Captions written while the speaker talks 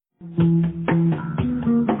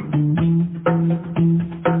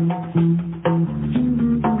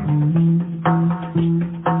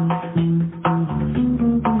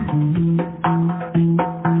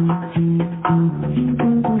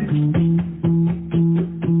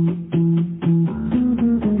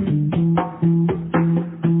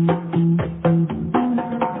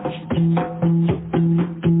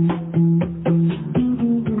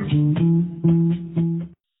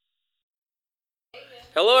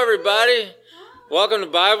Hello, everybody. Welcome to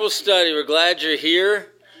Bible study. We're glad you're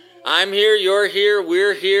here. I'm here, you're here,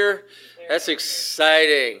 we're here. That's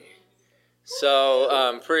exciting. So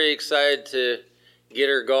I'm pretty excited to get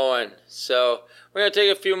her going. So we're going to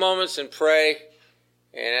take a few moments and pray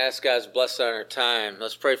and ask God's blessing on our time.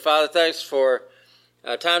 Let's pray. Father, thanks for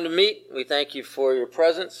time to meet. We thank you for your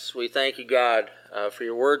presence. We thank you, God, for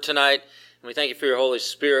your word tonight. And we thank you for your Holy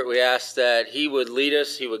Spirit. We ask that He would lead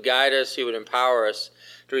us, He would guide us, He would empower us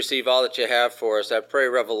to receive all that you have for us. I pray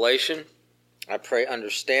revelation. I pray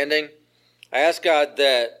understanding. I ask, God,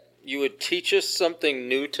 that you would teach us something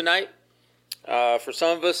new tonight. For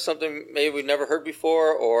some of us, something maybe we've never heard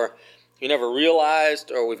before, or you never realized,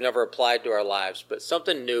 or we've never applied to our lives, but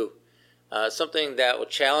something new. Something that would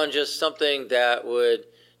challenge us, something that would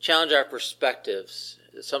challenge our perspectives,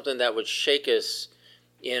 something that would shake us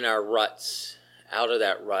in our ruts, out of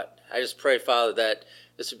that rut. I just pray, Father, that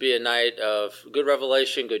this would be a night of good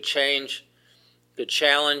revelation, good change, good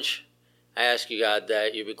challenge. I ask you, God,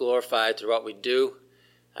 that you be glorified through what we do.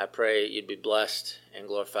 I pray you'd be blessed and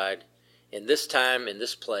glorified in this time, in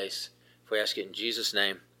this place. If we ask it in Jesus'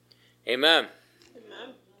 name, amen.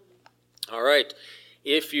 Amen. All right.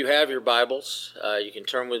 If you have your Bibles, you can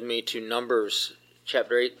turn with me to Numbers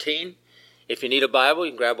chapter 18. If you need a Bible,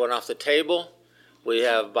 you can grab one off the table. We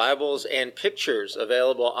have Bibles and pictures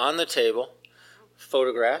available on the table,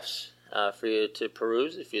 photographs for you to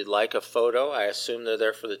peruse. If you'd like a photo, I assume they're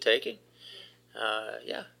there for the taking.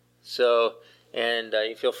 So,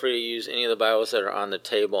 you feel free to use any of the Bibles that are on the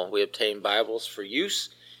table. We obtain Bibles for use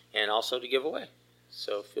and also to give away.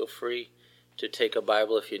 So feel free to take a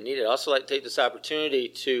Bible if you need it. I'd also like to take this opportunity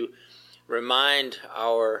to remind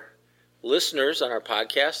our listeners on our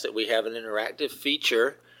podcast that we have an interactive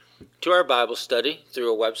feature to our Bible study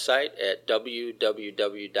through a website at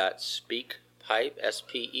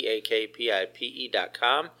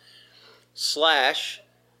www.speakpipe.com/,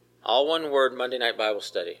 all one word, Monday Night Bible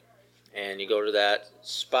Study. And you go to that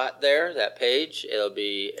spot there, that page. It'll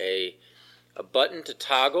be a button to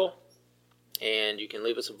toggle, and you can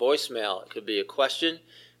leave us a voicemail. It could be a question,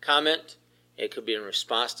 comment. It could be in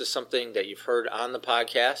response to something that you've heard on the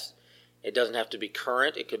podcast. It doesn't have to be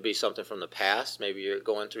current. It could be something from the past. Maybe you're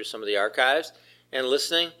going through some of the archives and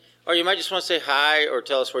listening. Or you might just want to say hi or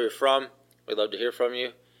tell us where you're from. We'd love to hear from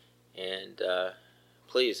you. And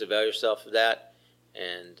please avail yourself of that.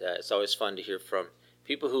 And it's always fun to hear from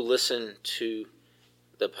people who listen to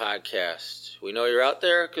the podcast. We know you're out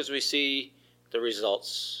there because we see the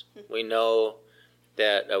results. We know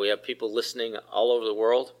that we have people listening all over the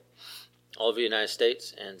world, all over the United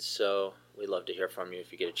States. And so we'd love to hear from you if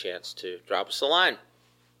you get a chance to drop us a line.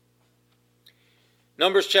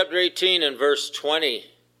 Numbers chapter 18 and verse 20.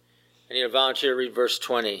 I need a volunteer to read verse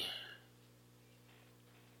 20.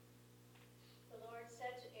 The Lord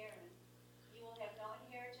said to Aaron, "You will have no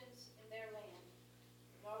inheritance in their land,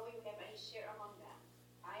 nor will you have any share among them.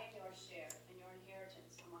 I am your share and your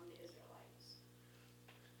inheritance among the Israelites."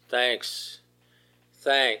 Thanks.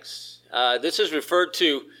 This is referred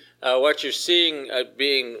to what you're seeing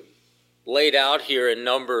being laid out here in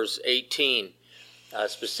Numbers 18,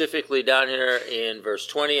 specifically down here in verse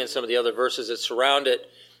 20 and some of the other verses that surround it,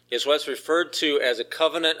 is what's referred to as a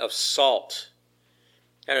covenant of salt.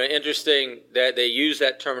 Kind of interesting that they use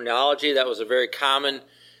that terminology. That was a very common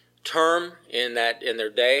term in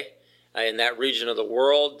their day, in that region of the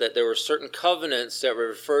world, that there were certain covenants that were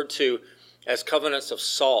referred to as covenants of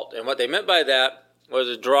salt. And what they meant by that was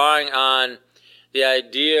a drawing on the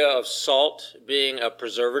idea of salt being a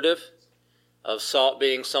preservative, of salt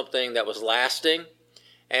being something that was lasting.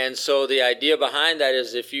 And so the idea behind that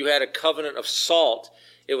is if you had a covenant of salt,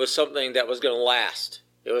 it was something that was going to last.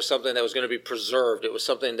 It was something that was going to be preserved. It was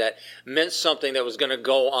something that meant something that was going to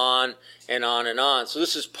go on and on and on. So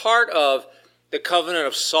this is part of the covenant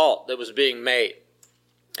of salt that was being made.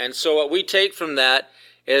 And so what we take from that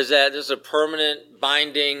is that this is a permanent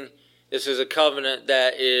binding. This is a covenant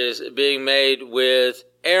that is being made with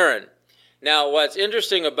Aaron. Now, what's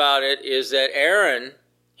interesting about it is that Aaron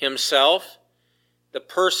himself, the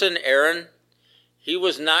person Aaron, he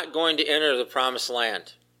was not going to enter the promised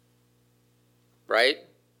land. Right?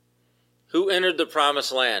 Who entered the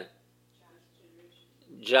promised land?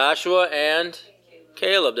 Joshua and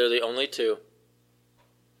Caleb. They're the only two.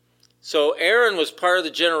 So Aaron was part of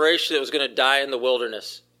the generation that was going to die in the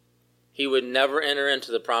wilderness. He would never enter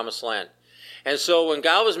into the promised land. And so when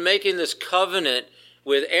God was making this covenant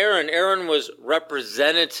with Aaron, Aaron was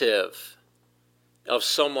representative of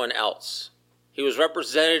someone else. He was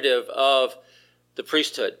representative of the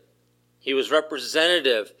priesthood. He was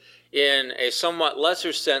representative in a somewhat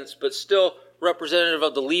lesser sense, but still representative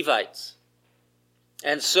of the Levites.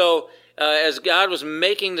 And so as God was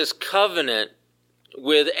making this covenant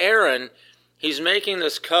with Aaron, he's making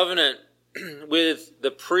this covenant with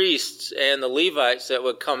the priests and the Levites that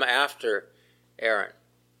would come after Aaron,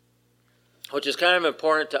 which is kind of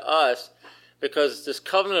important to us because this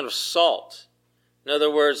covenant of salt, in other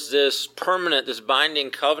words, this permanent, this binding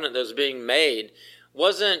covenant that was being made,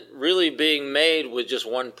 wasn't really being made with just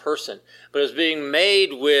one person, but it was being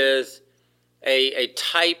made with a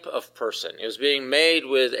type of person. It was being made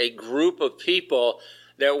with a group of people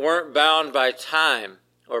that weren't bound by time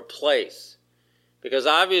or place. Because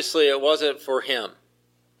obviously it wasn't for him.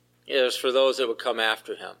 It was for those that would come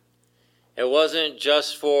after him. It wasn't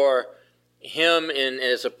just for him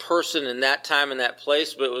as a person in that time and that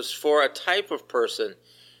place, but it was for a type of person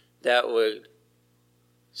that would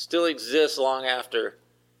still exist long after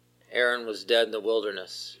Aaron was dead in the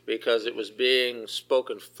wilderness, because it was being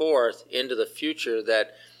spoken forth into the future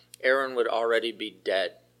that Aaron would already be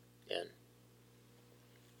dead in.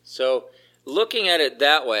 So, looking at it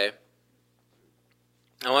that way,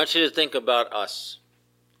 I want you to think about us.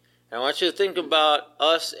 I want you to think about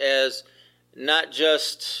us as not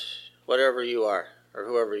just whatever you are or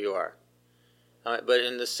whoever you are, but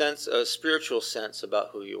in the sense, a spiritual sense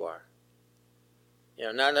about who you are. You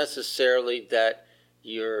know, not necessarily that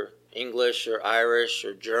you're English or Irish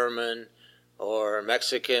or German or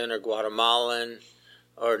Mexican or Guatemalan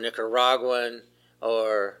or Nicaraguan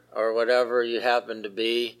or whatever you happen to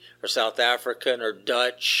be, or South African or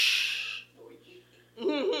Dutch.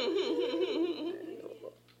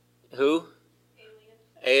 Who?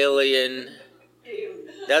 Alien.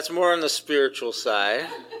 That's more on the spiritual side.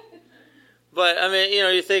 But, I mean, you know,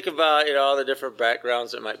 you think about, you know, all the different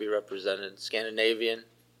backgrounds that might be represented. Scandinavian.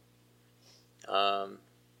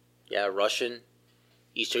 Russian.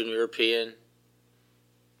 Eastern European.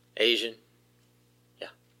 Asian. Yeah.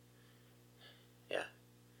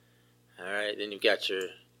 All right, then you've got your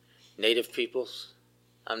native peoples.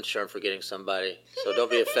 I'm sure I'm forgetting somebody, so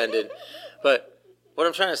don't be offended. But what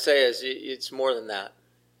I'm trying to say is it's more than that.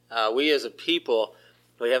 We as a people,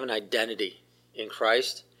 we have an identity in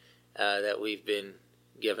Christ that we've been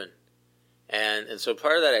given. And so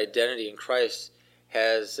part of that identity in Christ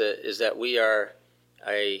is that we are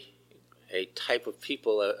a type of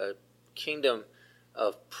people, a kingdom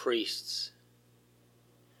of priests.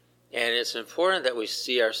 And it's important that we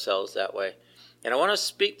see ourselves that way. And I want to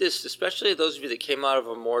speak this, especially to those of you that came out of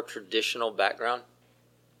a more traditional background,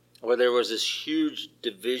 where there was this huge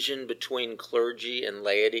division between clergy and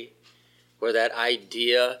laity, where that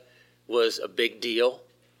idea was a big deal.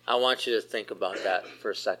 I want you to think about that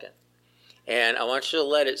for a second. And I want you to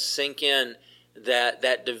let it sink in that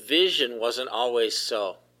that division wasn't always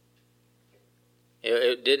so.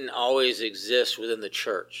 It didn't always exist within the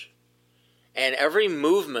church. And every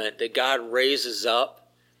movement that God raises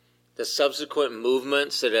up, the subsequent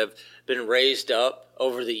movements that have been raised up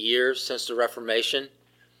over the years since the Reformation,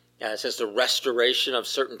 since the restoration of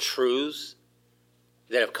certain truths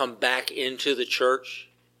that have come back into the church.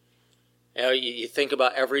 You know, you think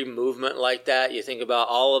about every movement like that. You think about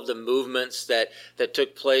all of the movements that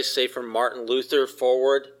took place, say, from Martin Luther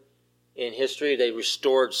forward in history. They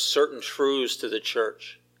restored certain truths to the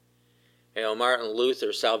church. You know, Martin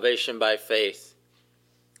Luther, salvation by faith,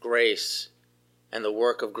 grace, and the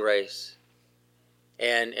work of grace.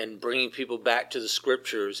 And bringing people back to the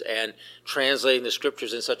Scriptures and translating the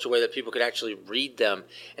Scriptures in such a way that people could actually read them.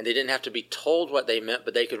 And they didn't have to be told what they meant,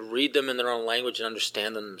 but they could read them in their own language and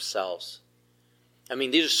understand them themselves. I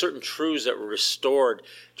mean, these are certain truths that were restored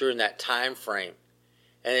during that time frame.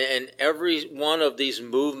 And every one of these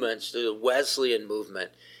movements, the Wesleyan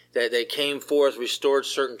movement, that they came forth, restored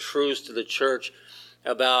certain truths to the church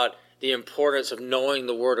about the importance of knowing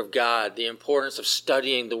the Word of God, the importance of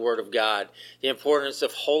studying the Word of God, the importance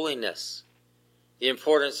of holiness, the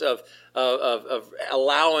importance of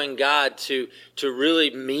allowing God to really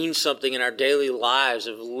mean something in our daily lives,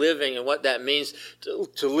 of living and what that means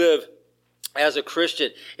to live as a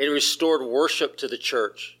Christian. It restored worship to the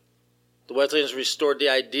church. The Wesleyans restored the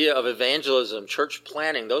idea of evangelism, church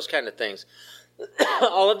planting, those kind of things.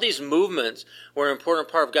 All of these movements were an important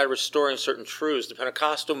part of God restoring certain truths. The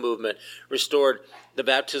Pentecostal movement restored the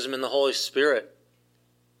baptism in the Holy Spirit.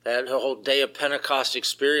 That whole day of Pentecost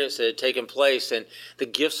experience that had taken place and the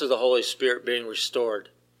gifts of the Holy Spirit being restored.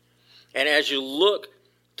 And as you look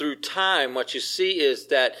through time, what you see is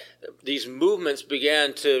that these movements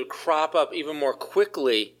began to crop up even more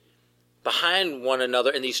quickly behind one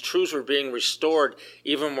another, and these truths were being restored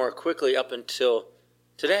even more quickly up until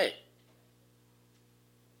today.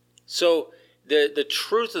 So the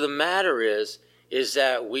truth of the matter is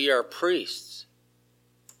that we are priests.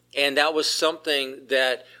 And that was something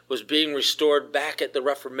that was being restored back at the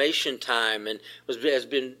Reformation time and has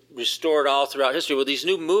been restored all throughout history. With these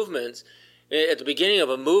new movements, at the beginning of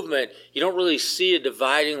a movement, you don't really see a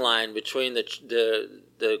dividing line between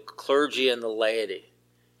the clergy and the laity.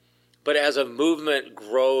 But as a movement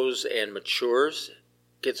grows and matures,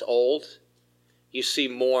 gets old, you see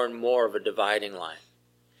more and more of a dividing line.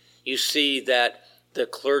 You see that the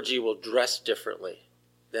clergy will dress differently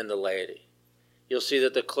than the laity. You'll see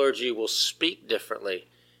that the clergy will speak differently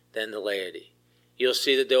than the laity. You'll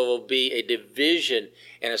see that there will be a division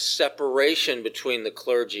and a separation between the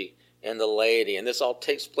clergy and the laity. And this all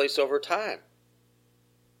takes place over time.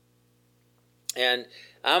 And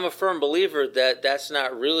I'm a firm believer that that's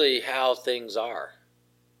not really how things are.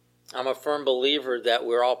 I'm a firm believer that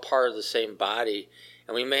we're all part of the same body,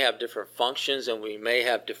 and we may have different functions, and we may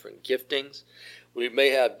have different giftings. We may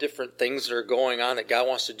have different things that are going on that God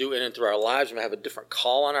wants to do in and through our lives. We may have a different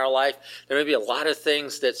call on our life. There may be a lot of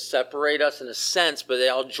things that separate us in a sense, but they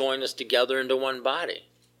all join us together into one body.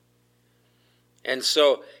 And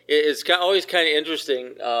so it's always kind of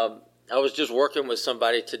interesting. I was just working with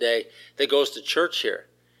somebody today that goes to church here,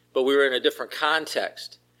 but we were in a different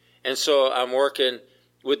context. And so I'm working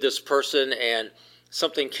with this person, and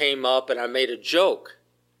something came up, and I made a joke,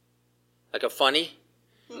 like a funny.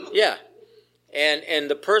 Yeah. And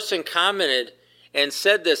the person commented and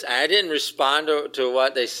said this. I didn't respond to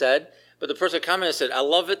what they said, but the person commented and said, "I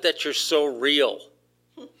love it that you're so real."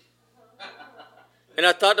 And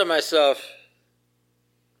I thought to myself,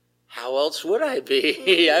 how else would I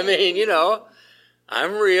be? I mean,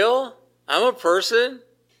 I'm real. I'm a person.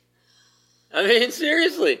 I mean,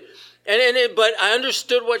 seriously. But I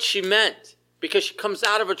understood what she meant because she comes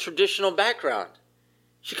out of a traditional background.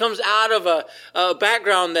 She comes out of a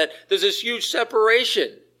background that there's this huge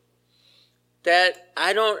separation that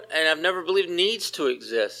I've never believed needs to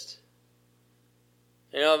exist.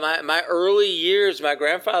 My early years, my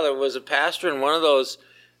grandfather was a pastor in one of those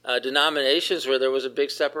denominations where there was a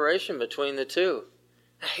big separation between the two.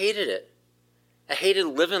 I hated it. I hated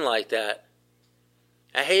living like that.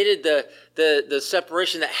 I hated the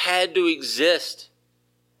separation that had to exist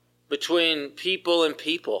between people and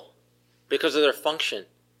people because of their function.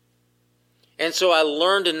 And so I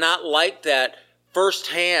learned to not like that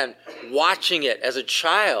firsthand, watching it as a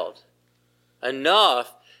child,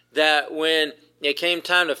 enough that when it came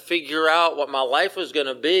time to figure out what my life was going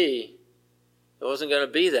to be, it wasn't going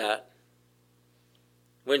to be that.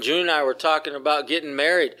 When June and I were talking about getting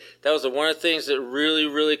married, that was one of the things that really,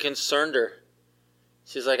 really concerned her.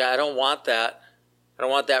 She's like, I don't want that. I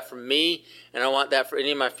don't want that for me, and I don't want that for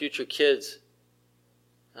any of my future kids.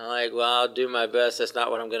 I'm like, well, I'll do my best. That's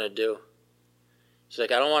not what I'm going to do. She's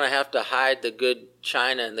like, I don't want to have to hide the good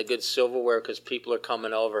china and the good silverware because people are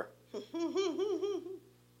coming over.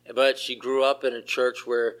 But she grew up in a church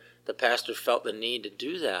where the pastor felt the need to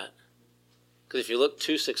do that. Because if you look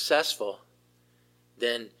too successful,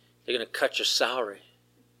 then they're going to cut your salary.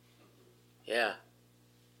 Yeah.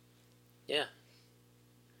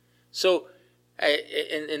 So,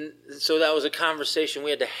 so that was a conversation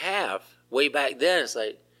we had to have way back then. It's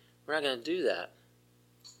like, we're not going to do that.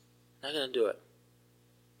 Not going to do it.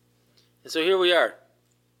 And so here we are.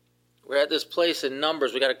 We're at this place in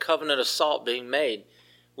Numbers. We got a covenant of salt being made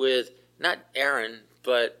with not Aaron,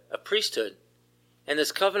 but a priesthood. And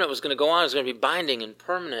this covenant was going to go on. It was going to be binding and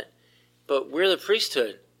permanent. But we're the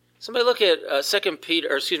priesthood. Somebody look at 1 Peter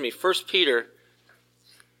 2:5.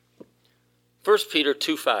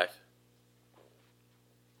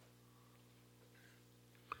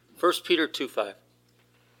 1 Peter 2:5.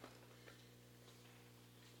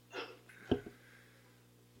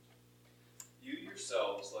 You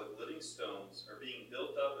yourselves, like living stones, are being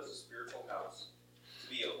built up as a spiritual house, to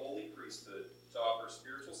be a holy priesthood, to offer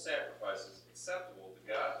spiritual sacrifices acceptable to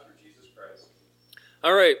God through Jesus Christ.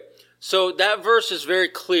 All right, so that verse is very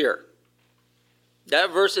clear.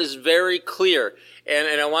 That verse is very clear,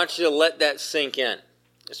 and I want you to let that sink in,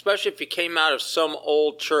 especially if you came out of some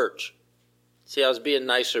old church. See, I was being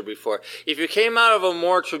nicer before. If you came out of a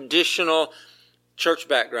more traditional church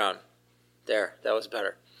background, that was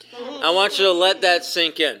better. I want you to let that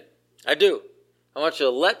sink in. I do. I want you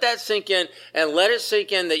to let that sink in and let it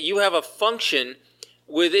sink in that you have a function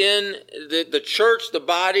within the church, the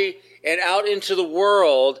body, and out into the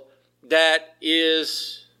world that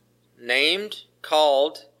is named,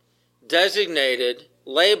 called, designated,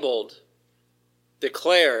 labeled,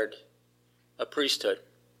 declared a priesthood.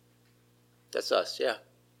 That's us, yeah.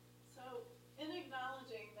 So, in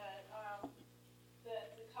acknowledging that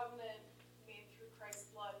that the covenant made through Christ's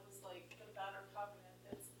blood was like the better covenant,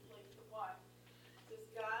 that's like the one, does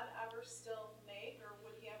God ever still make, or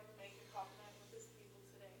would he ever make a covenant with his people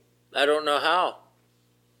today? I don't know how.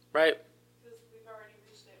 Right. Because we've already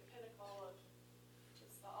reached that pinnacle of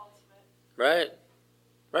it's the ultimate. Right.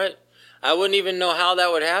 Right. I wouldn't even know how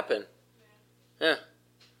that would happen. Yeah.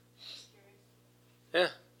 Yeah.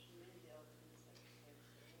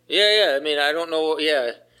 Yeah. I mean, I don't know.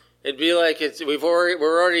 Yeah. It'd be like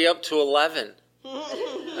we're already up to 11.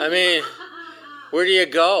 I mean, where do you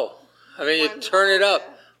go? I mean, you turn it up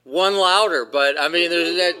one louder, but I mean,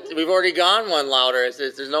 we've already gone one louder.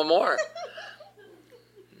 There's no more.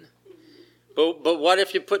 But what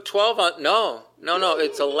if you put 12 on? No,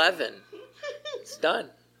 it's 11. It's done.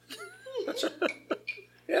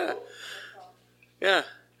 Yeah.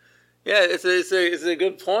 It's a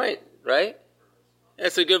good point, right?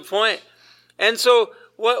 It's a good point. And so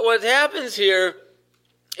what happens here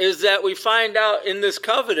is that we find out in this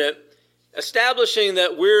covenant, establishing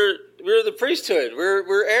that we're the priesthood.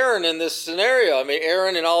 We're Aaron in this scenario. I mean,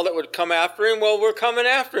 Aaron and all that would come after him. Well, we're coming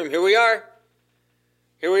after him. Here we are.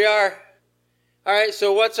 All right,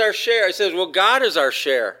 so what's our share? It says, well, God is our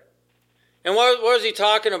share. And what was he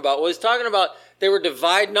talking about? Well, he's talking about they were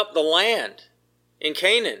dividing up the land in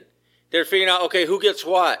Canaan. They're figuring out, okay, who gets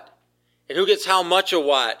what? And who gets how much of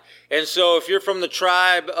what? And so if you're from the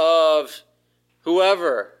tribe of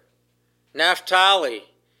whoever, Naphtali,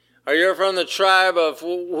 or you're from the tribe of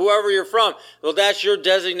whoever you're from, well, that's your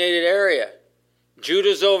designated area.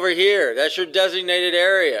 Judah's over here. That's your designated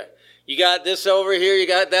area. You got this over here, you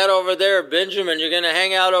got that over there. Benjamin, you're going to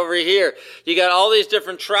hang out over here. You got all these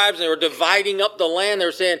different tribes, and they were dividing up the land. They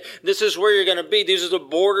were saying, this is where you're going to be. These are the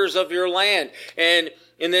borders of your land. And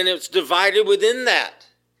then it's divided within that.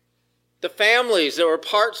 The families that were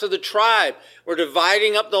parts of the tribe were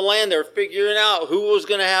dividing up the land. They were figuring out who was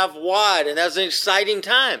going to have what. And that's an exciting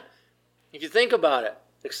time, if you think about it.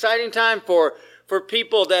 Exciting time for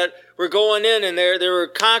people that were going in and they were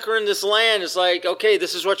conquering this land. It's like, okay,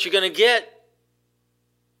 this is what you're going to get.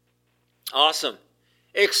 Awesome.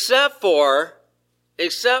 Except for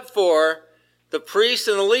the priests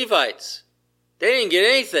and the Levites. They didn't get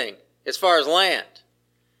anything as far as land.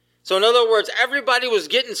 So in other words, everybody was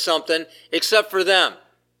getting something except for them.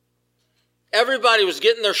 Everybody was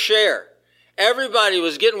getting their share. Everybody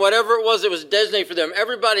was getting whatever it was that was designated for them.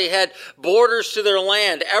 Everybody had borders to their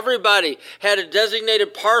land. Everybody had a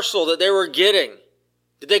designated parcel that they were getting,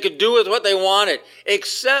 that they could do with what they wanted,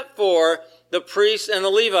 except for the priests and the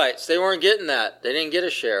Levites. They weren't getting that. They didn't get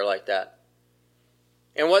a share like that.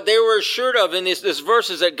 And what they were assured of in this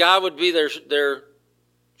verse is that God would be their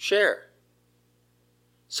share.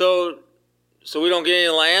 So we don't get any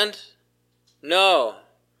land? No.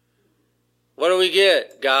 What do we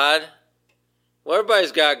get? God. Well,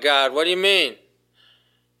 everybody's got God. What do you mean?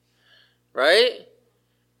 Right?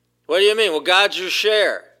 What do you mean? Well, God's your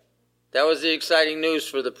share. That was the exciting news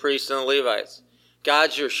for the priests and the Levites.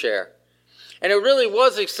 God's your share. And it really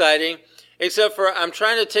was exciting, except for I'm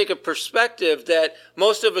trying to take a perspective that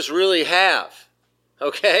most of us really have.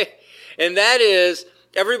 Okay? And that is,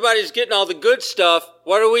 everybody's getting all the good stuff.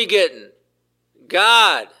 What are we getting?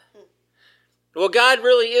 God. Well, God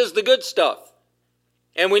really is the good stuff.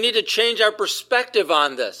 And we need to change our perspective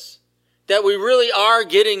on this. That we really are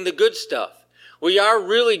getting the good stuff. We are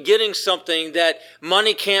really getting something that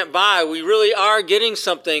money can't buy. We really are getting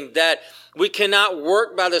something that we cannot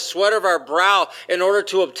work by the sweat of our brow in order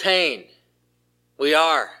to obtain. We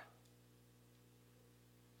are.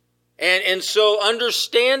 And so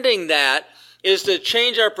understanding that is to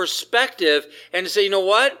change our perspective and to say, you know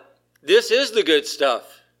what? This is the good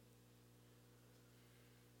stuff.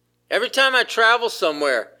 Every time I travel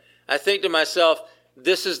somewhere, I think to myself,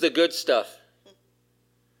 this is the good stuff.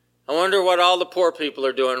 I wonder what all the poor people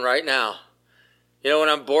are doing right now. You know, when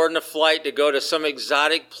I'm boarding a flight to go to some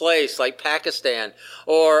exotic place like Pakistan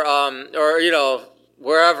or you know,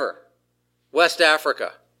 wherever, West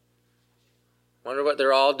Africa. Wonder what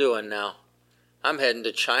they're all doing now. I'm heading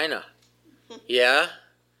to China. Yeah?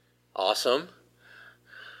 Awesome.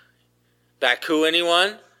 Baku,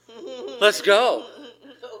 anyone? Let's go.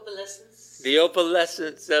 The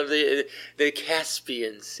opalescence of the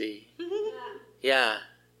Caspian Sea. Yeah.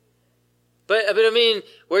 But I mean,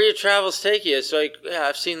 where your travels take you, it's like, yeah,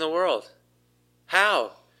 I've seen the world.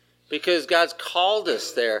 How? because God's called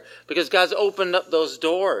us there, because God's opened up those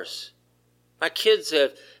doors. My kids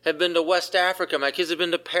have been to West Africa. My kids have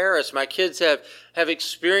been to Paris. My kids have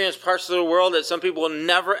experienced parts of the world that some people will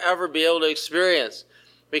never, ever be able to experience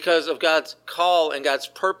because of God's call and God's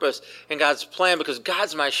purpose and God's plan, because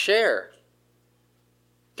God's my share.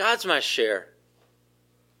 God's my share.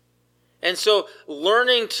 And so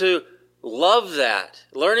learning to love that,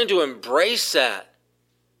 learning to embrace that,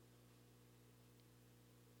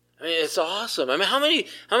 I mean, it's awesome. I mean, how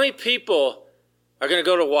many people are going to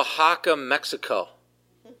go to Oaxaca, Mexico?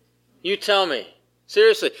 You tell me.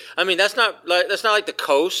 Seriously. I mean, that's not like the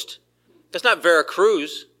coast. That's not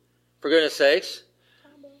Veracruz, for goodness sakes.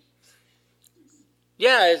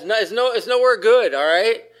 Yeah, it's nowhere good, all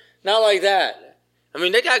right? Not like that. I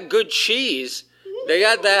mean, they got good cheese. They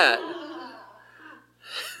got that.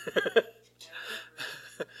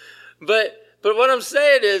 But what I'm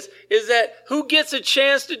saying is that who gets a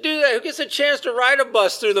chance to do that? Who gets a chance to ride a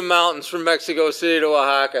bus through the mountains from Mexico City to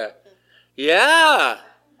Oaxaca? Yeah.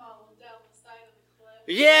 Falling down the side of the cliff.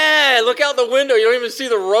 Yeah, look out the window. You don't even see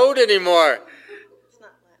the road anymore. It's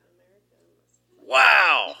not Latin America.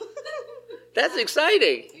 Wow. That's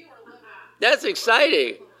exciting. We were living. That's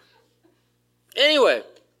exciting. Anyway,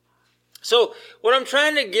 so what I'm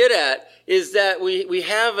trying to get at is that we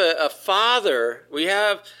have a Father, we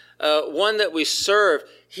have one that we serve.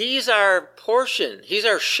 He's our portion. He's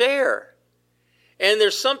our share. And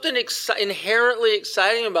there's something inherently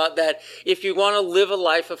exciting about that if you want to live a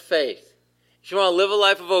life of faith. If you want to live a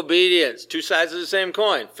life of obedience, two sides of the same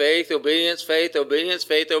coin. Faith, obedience, faith, obedience,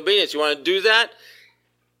 faith, obedience. You want to do that,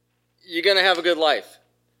 you're going to have a good life.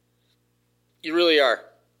 You really are.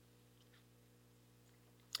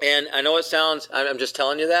 And I know it sounds, I'm just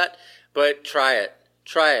telling you that, but try it.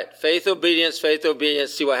 Try it. Faith, obedience,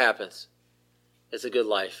 see what happens. It's a good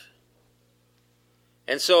life.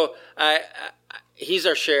 And so he's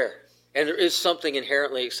our share. And there is something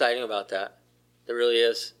inherently exciting about that. There really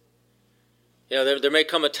is. You know, there may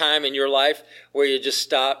come a time in your life where you just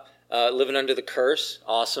stop living under the curse.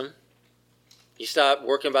 Awesome. You stop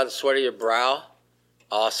working by the sweat of your brow.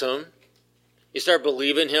 Awesome. You start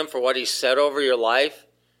believing him for what he said over your life.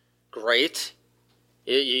 Great.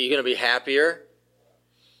 You're going to be happier.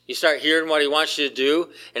 You start hearing what he wants you to do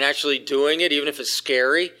and actually doing it, even if it's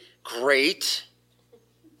scary. Great.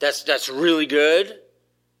 That's really good.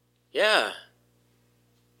 Yeah.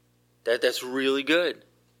 That's really good.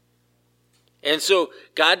 And so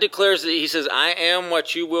God declares that he says, I am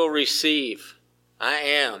what you will receive. I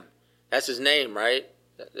am. That's his name, right?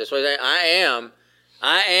 That's what he's saying.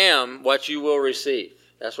 I am what you will receive.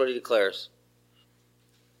 That's what he declares.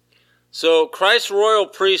 So Christ's royal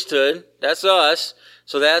priesthood, that's us.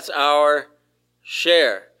 So that's our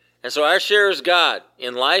share. And so our share is God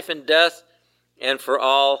in life and death and for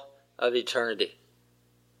all of eternity.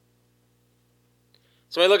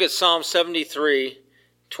 So we look at Psalm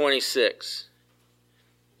 73:26.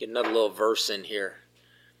 Get another little verse in here.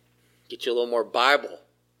 Get you a little more Bible.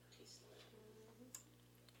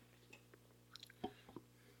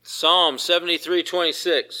 Psalm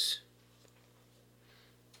 73:26.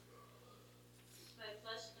 My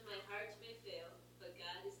flesh and my heart may fail, but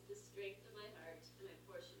God is the strength of my heart and my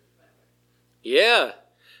portion forever. Yeah.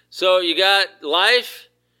 So you got life,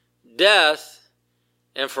 death,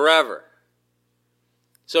 and forever.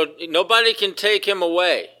 So nobody can take him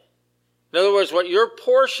away. In other words, what your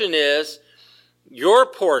portion is, your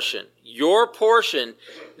portion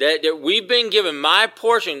that we've been given, my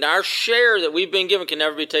portion, our share that we've been given can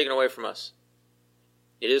never be taken away from us.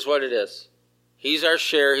 It is what it is. He's our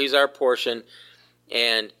share, he's our portion,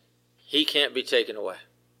 and he can't be taken away.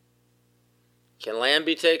 Can land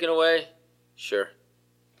be taken away? Sure.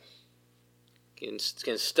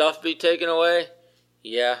 Can stuff be taken away?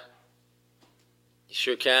 Yeah. You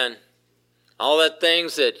sure can. All that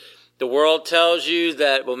things that the world tells you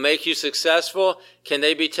that will make you successful, can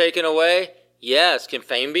they be taken away? Yes. Can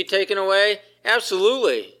fame be taken away?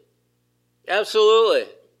 Absolutely. Absolutely.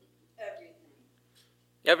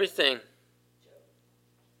 Everything.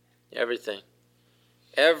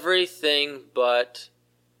 Everything but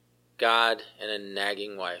God and a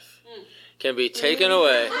nagging wife can be taken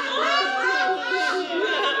away.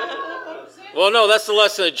 Well, no, that's the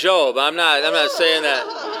lesson of Job. I'm not saying that.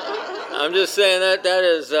 I'm just saying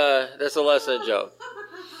that's the lesson of Job.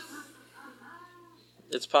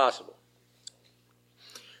 It's possible.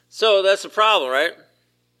 So that's the problem, right?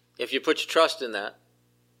 If you put your trust in that.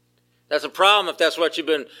 That's a problem if that's what you've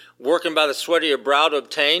been working by the sweat of your brow to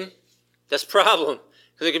obtain. That's a problem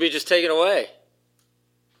because it could be just taken away.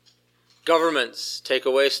 Governments take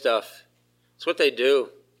away stuff. It's what they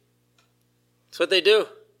do. It's what they do.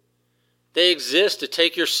 They exist to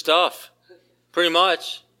take your stuff, pretty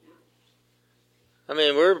much. I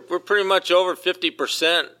mean, we're pretty much over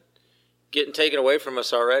 50% getting taken away from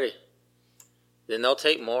us already. Then they'll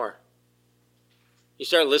take more. You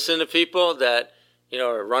start listening to people that,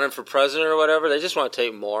 are running for president or whatever, they just want to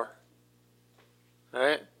take more. All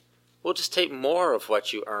right? We'll just take more of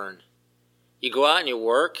what you earn. You go out and you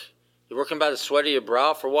work. You're working by the sweat of your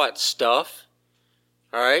brow for what? Stuff.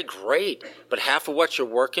 All right? Great. But half of what you're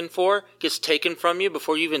working for gets taken from you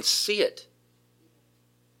before you even see it.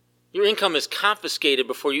 Your income is confiscated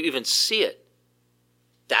before you even see it.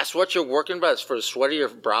 That's what you're working by, for the sweat of your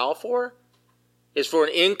brow for? Is for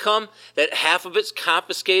an income that half of it's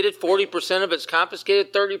confiscated, 40% of it's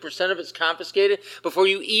confiscated, 30% of it's confiscated before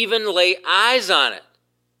you even lay eyes on it.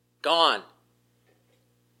 Gone.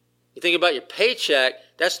 You think about your paycheck,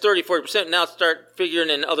 that's 30, 40%. Now start figuring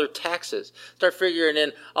in other taxes. Start figuring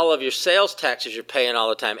in all of your sales taxes you're paying all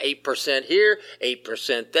the time. 8% here,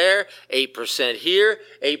 8% there, 8% here,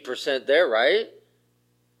 8% there, right?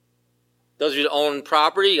 Those of you that own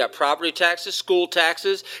property, you got property taxes, school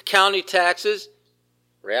taxes, county taxes.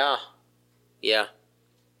 Yeah.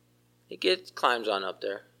 It climbs on up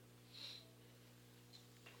there.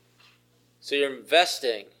 So you're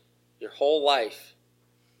investing your whole life,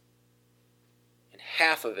 and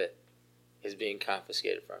half of it is being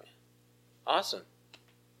confiscated from you. Awesome.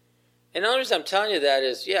 And the only reason I'm telling you that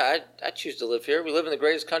is, I choose to live here. We live in the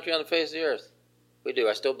greatest country on the face of the earth. We do.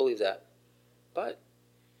 I still believe that. But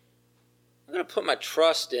I'm going to put my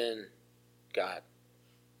trust in God.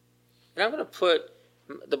 And I'm going to put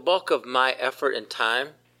the bulk of my effort and time,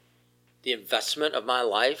 the investment of my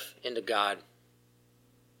life, into God.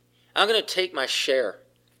 I'm going to take my share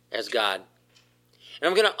as God. And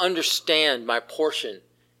I'm going to understand my portion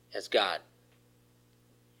as God.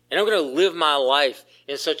 And I'm going to live my life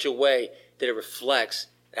in such a way that it reflects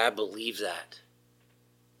that I believe that.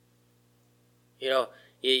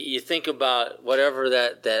 You think about whatever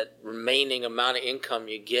that remaining amount of income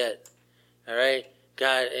you get. All right?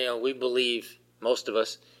 God, we believe, most of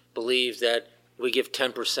us believe that we give 10%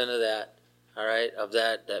 of that, all right, of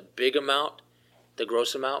that big amount, the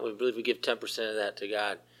gross amount. We believe we give 10% of that to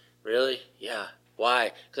God. Really? Yeah.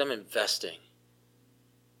 Why? Because I'm investing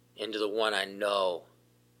into the one I know.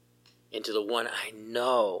 Into the one I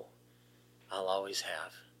know I'll always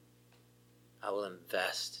have. I will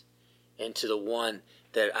invest into the one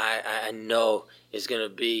that I know is going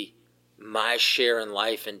to be my share in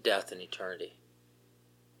life and death and eternity.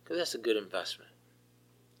 Because that's a good investment.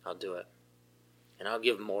 I'll do it. And I'll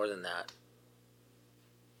give more than that.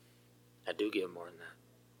 I do give more than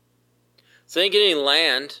that. So they ain't getting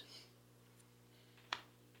land.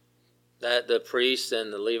 That the priests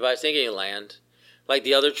and the Levites, they ain't getting land. Like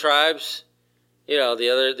the other tribes, the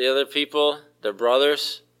other people, their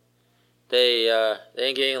brothers, they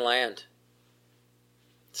ain't getting land.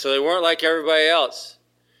 So they weren't like everybody else.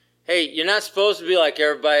 Hey, you're not supposed to be like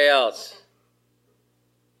everybody else.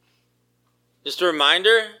 Just a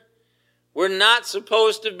reminder, we're not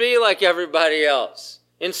supposed to be like everybody else.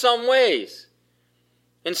 In some ways.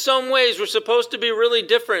 In some ways, we're supposed to be really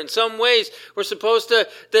different. In some ways, we're supposed to,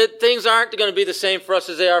 that things aren't going to be the same for us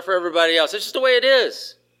as they are for everybody else. It's just the way it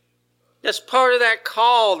is. That's part of that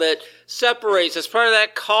call that separates. That's part of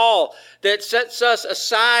that call that sets us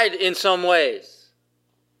aside in some ways.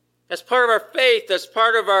 That's part of our faith. That's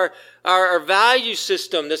part of our value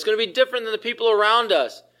system. That's going to be different than the people around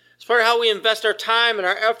us. It's part of how we invest our time and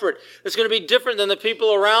our effort. It's going to be different than the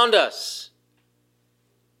people around us.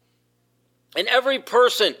 And every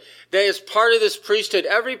person that is part of this priesthood,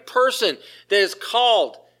 every person that is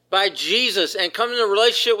called by Jesus and come into a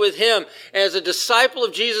relationship with Him as a disciple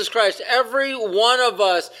of Jesus Christ, every one of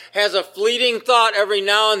us has a fleeting thought every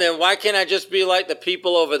now and then, why can't I just be like the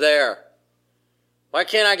people over there? Why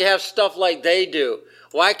can't I have stuff like they do?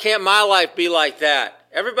 Why can't my life be like that?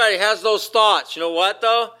 Everybody has those thoughts. You know what,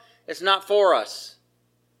 though? It's not for us.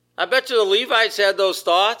 I bet you the Levites had those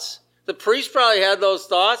thoughts. The priests probably had those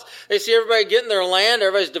thoughts. They see everybody getting their land.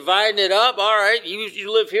 Everybody's dividing it up. All right,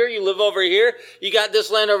 you live here. You live over here. You got this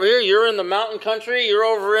land over here. You're in the mountain country. You're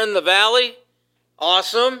over in the valley.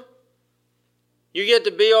 Awesome. You get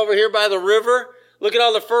to be over here by the river. Look at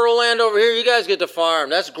all the fertile land over here. You guys get to farm.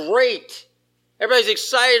 That's great. Everybody's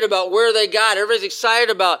excited about where they got. Everybody's excited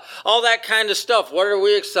about all that kind of stuff. What are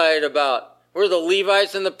we excited about? We're the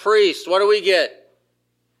Levites and the priests. What do we get?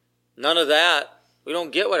 None of that. We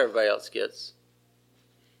don't get what everybody else gets.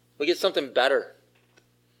 We get something better.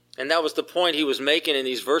 And that was the point he was making in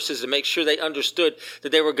these verses, to make sure they understood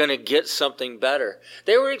that they were going to get something better.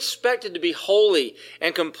 They were expected to be holy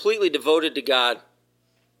and completely devoted to God.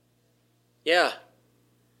 Yeah.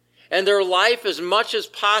 And their life, as much as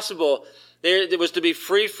possible, it was to be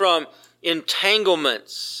free from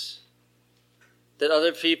entanglements that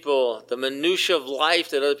other people, the minutiae of life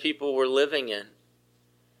that other people were living in.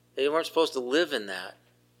 They weren't supposed to live in that.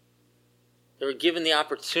 They were given the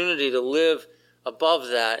opportunity to live above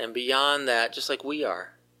that and beyond that, just like we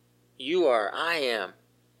are. You are, I am.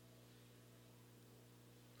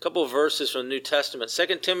 A couple of verses from the New Testament.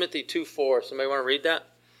 2 Timothy 2:4. Somebody want to read that?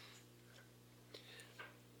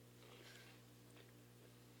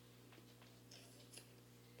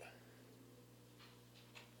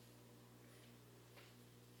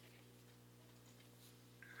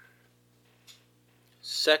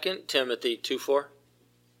 Second Timothy 2:4.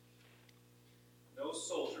 No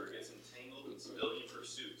soldier gets entangled in civilian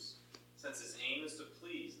pursuits, since his aim is to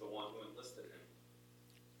please the one who enlisted him.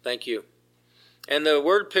 Thank you. And the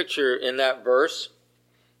word picture in that verse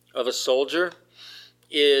of a soldier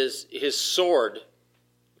is his sword,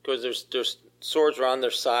 because there's swords are on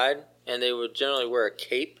their side, and they would generally wear a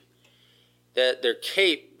cape. That their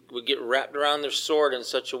cape would get wrapped around their sword in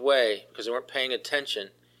such a way, because they weren't paying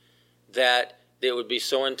attention, that they would be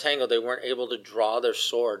so entangled they weren't able to draw their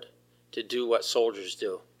sword to do what soldiers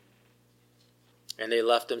do. And they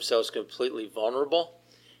left themselves completely vulnerable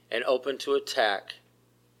and open to attack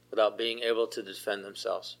without being able to defend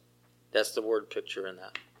themselves. That's the word picture in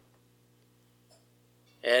that.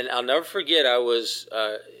 And I'll never forget, I was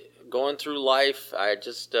going through life. I had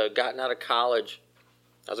just gotten out of college.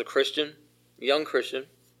 I was a Christian, a young Christian.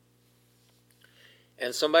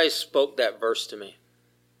 And somebody spoke that verse to me.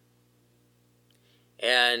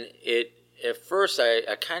 And at first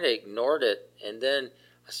I kind of ignored it, and then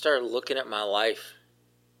I started looking at my life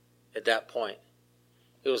at that point.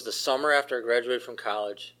 It was the summer after I graduated from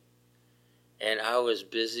college, and I was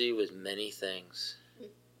busy with many things.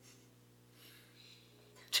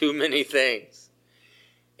 Too many things.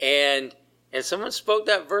 And someone spoke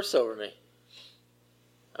that verse over me.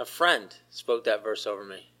 A friend spoke that verse over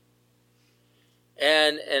me.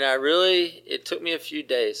 And it took me a few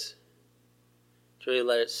days to really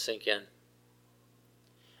let it sink in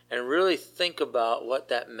and really think about what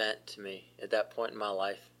that meant to me at that point in my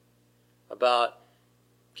life, about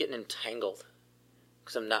getting entangled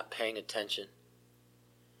because I'm not paying attention,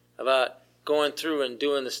 about going through and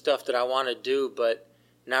doing the stuff that I want to do but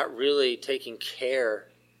not really taking care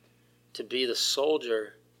to be the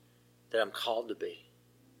soldier that I'm called to be,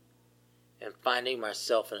 and finding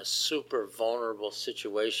myself in a super vulnerable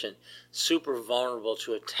situation, super vulnerable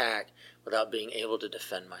to attack without being able to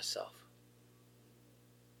defend myself.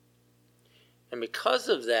 And because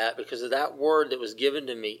of that word that was given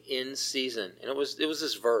to me in season, and it was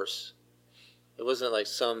this verse. It wasn't like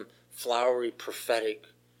some flowery prophetic,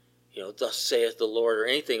 thus saith the Lord or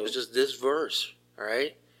anything. It was just this verse, all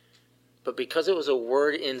right? But because it was a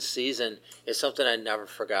word in season, it's something I never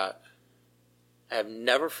forgot. I have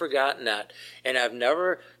never forgotten that. And I've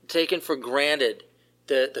never taken for granted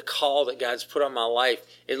the call that God's put on my life,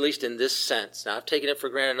 at least in this sense. Now, I've taken it for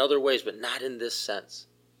granted in other ways, but not in this sense.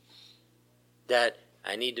 That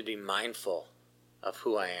I need to be mindful of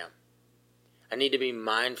who I am. I need to be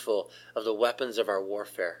mindful of the weapons of our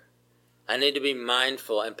warfare. I need to be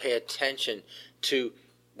mindful and pay attention to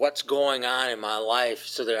what's going on in my life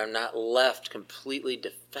so that I'm not left completely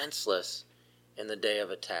defenseless in the day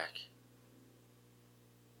of attack.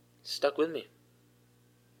 Stuck with me.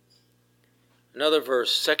 Another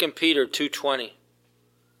verse, 2 Peter 2:20.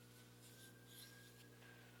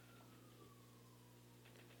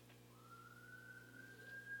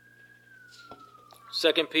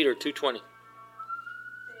 Second Peter 2:20.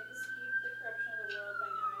 They escape the corruption of the world by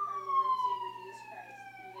knowing our Lord and Savior Jesus Christ,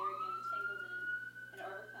 and they're again entangled in and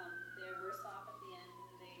overcome. They're worse off at the end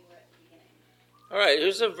than they were at the beginning. All right,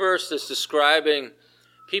 here's a verse that's describing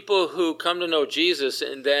people who come to know Jesus,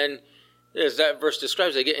 and then, as that verse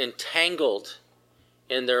describes, they get entangled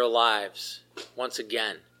in their lives once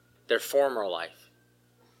again, their former life.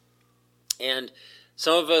 And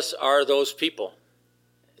some of us are those people.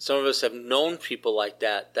 Some of us have known people like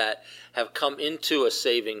that have come into a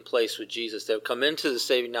saving place with Jesus. They've come into the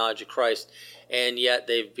saving knowledge of Christ, and yet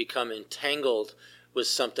they've become entangled with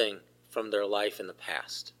something from their life in the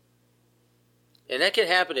past. And that can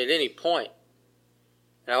happen at any point.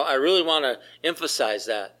 Now, I really want to emphasize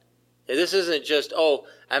that. This isn't just,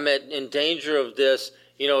 I'm in danger of this,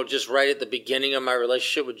 just right at the beginning of my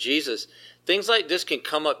relationship with Jesus. Things like this can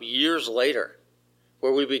come up years later,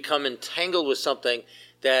 where we become entangled with something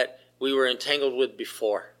that we were entangled with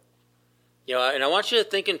before. And I want you to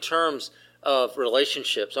think in terms of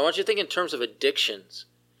relationships. I want you to think in terms of addictions.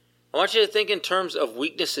 I want you to think in terms of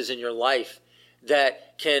weaknesses in your life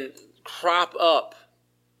that can crop up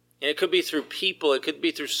And it could be through people. It could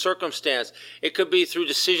be through circumstance. It could be through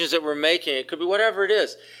decisions that we're making. It could be whatever it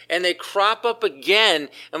is. And they crop up again,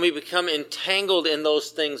 and we become entangled in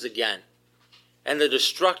those things again. And the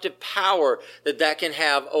destructive power that that can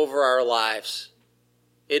have over our lives.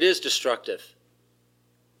 It is destructive.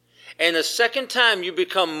 And the second time you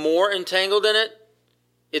become more entangled in it,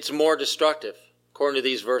 it's more destructive, according to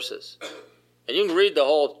these verses. And you can read the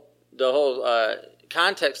whole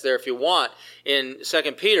context there if you want in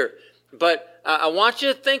 2 Peter. But I want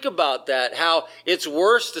you to think about that, how it's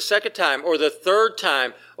worse the second time or the third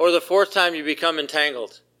time or the fourth time you become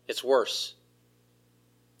entangled. It's worse.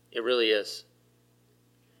 It really is.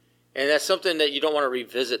 And that's something that you don't want to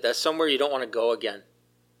revisit. That's somewhere you don't want to go again.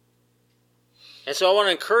 And so I want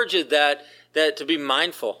to encourage you that to be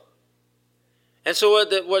mindful. And so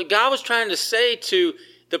what God was trying to say to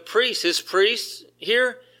the priests, his priests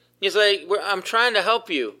here, he's like, I'm trying to help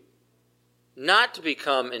you not to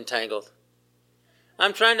become entangled.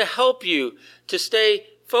 I'm trying to help you to stay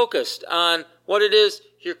focused on what it is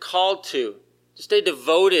you're called to stay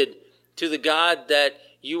devoted to the God that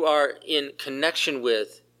you are in connection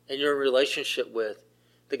with and your relationship with.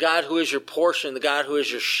 The God who is your portion, the God who is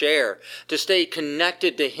your share, to stay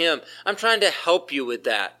connected to him. I'm trying to help you with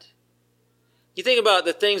that. You think about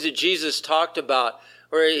the things that Jesus talked about,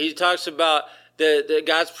 where he talks about the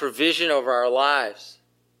God's provision over our lives.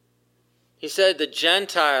 He said the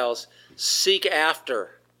Gentiles seek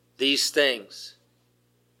after these things.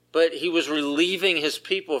 But he was relieving his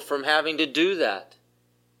people from having to do that.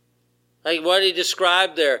 Like what he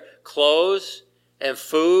described there, clothes and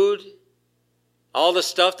food, all the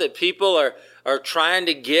stuff that people are trying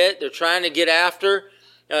to get, they're trying to get after,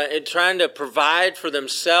 and trying to provide for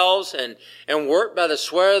themselves and work by the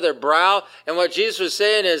sweat of their brow. And what Jesus was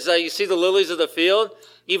saying is, you see the lilies of the field?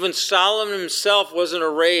 Even Solomon himself wasn't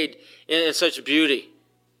arrayed in such beauty.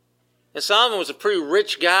 And Solomon was a pretty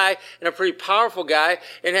rich guy and a pretty powerful guy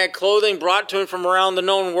and had clothing brought to him from around the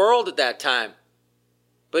known world at that time.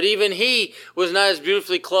 But even he was not as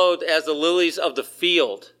beautifully clothed as the lilies of the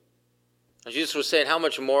field. And Jesus was saying, how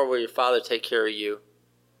much more will your Father take care of you?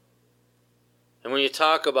 And when you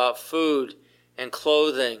talk about food and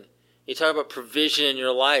clothing, you talk about provision in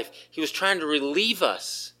your life, he was trying to relieve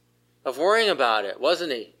us of worrying about it,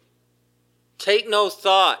 wasn't he? Take no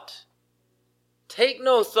thought. Take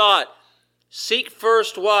no thought. Seek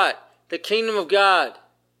first what? The kingdom of God.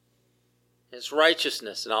 His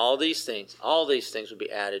righteousness and all these things will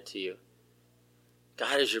be added to you.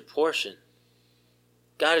 God is your portion.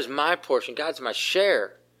 God is my portion. God's my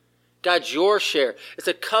share. God's your share. It's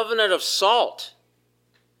a covenant of salt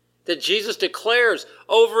that Jesus declares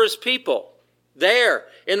over his people. There,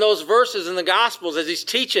 in those verses in the Gospels, as he's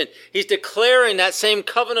teaching, he's declaring that same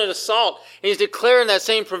covenant of salt. And he's declaring that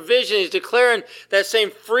same provision. He's declaring that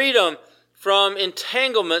same freedom from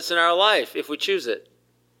entanglements in our life, if we choose it.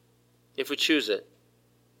 If we choose it.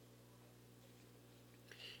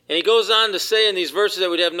 And he goes on to say in these verses that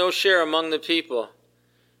we'd have no share among the people.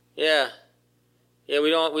 Yeah, we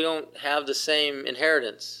don't have the same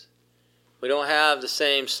inheritance. We don't have the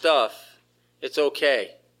same stuff. It's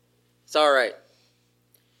okay. It's all right.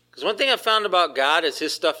 Because one thing I found about God is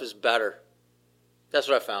his stuff is better. That's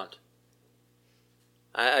what I found.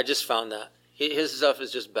 I just found that. His stuff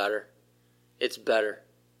is just better. It's better.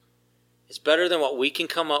 It's better than what we can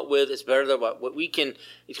come up with. It's better than what we can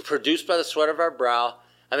produce by the sweat of our brow.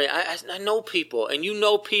 I mean, I know people, and you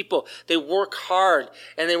know people. They work hard,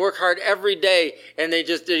 and they work hard every day, and they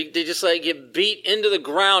just like get beat into the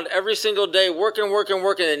ground every single day, working.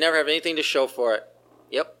 They never have anything to show for it.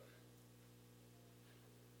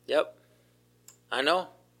 Yep. I know.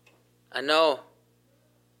 I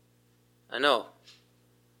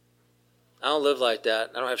don't live like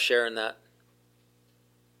that. I don't have share in that.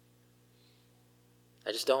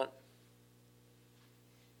 I just don't.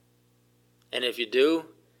 And if you do,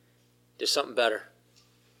 there's something better.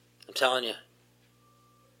 I'm telling you.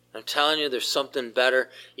 There's something better.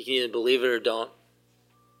 You can either believe it or don't.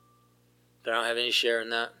 But I don't have any share in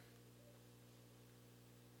that.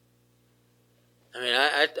 I mean,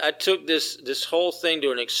 I took this whole thing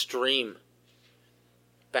to an extreme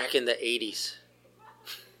back in the 80s.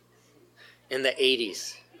 In the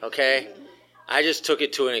 80s, okay? I just took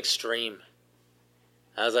it to an extreme.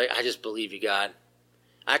 I was like, I just believe you, God.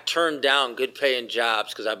 I turned down good paying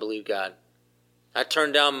jobs because I believe God. I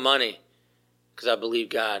turned down money because I believe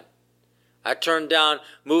God. I turned down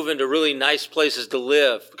moving to really nice places to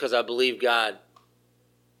live because I believe God.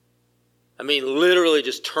 I mean, literally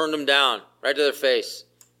just turned them down right to their face.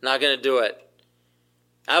 Not going to do it.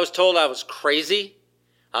 I was told I was crazy.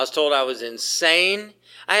 I was told I was insane.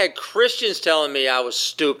 I had Christians telling me I was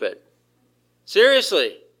stupid.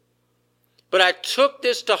 Seriously. But I took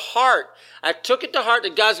this to heart. I took it to heart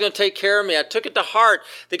that God's going to take care of me. I took it to heart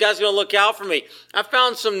that God's going to look out for me. I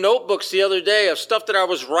found some notebooks the other day of stuff that I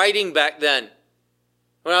was writing back then.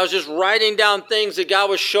 When I was just writing down things that God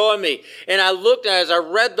was showing me. And I looked at it as I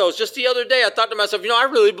read those. Just the other day, I thought to myself, I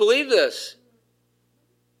really believe this.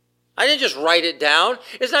 I didn't just write it down.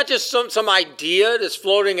 It's not just some idea that's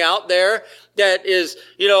floating out there that is,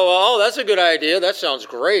 oh, that's a good idea. That sounds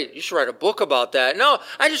great. You should write a book about that. No,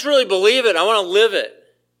 I just really believe it. I want to live it.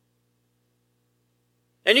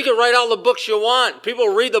 And you can write all the books you want. People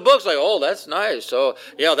read the books like, oh, that's nice. So,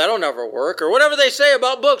 that'll never work. Or whatever they say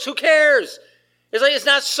about books. Who cares? It's like it's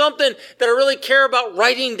not something that I really care about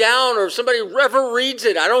writing down or if somebody ever reads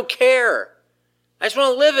it. I don't care. I just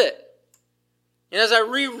want to live it. And as I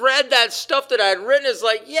reread that stuff that I had written, it's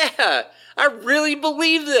like, yeah, I really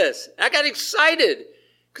believe this. I got excited.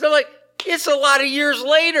 Because I'm like, it's a lot of years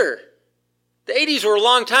later. The 80s were a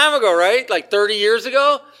long time ago, right? Like 30 years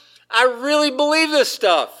ago. I really believe this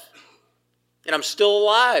stuff. And I'm still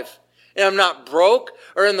alive. And I'm not broke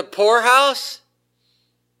or in the poorhouse.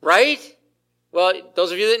 Right? Well,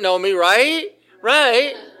 those of you that know me, right?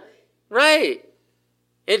 Right.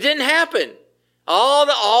 It didn't happen.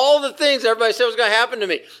 All the things everybody said was going to happen to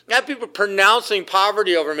me. I had people pronouncing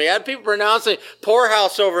poverty over me. I had people pronouncing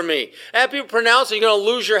poorhouse over me. I had people pronouncing you're going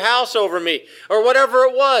to lose your house over me. Or whatever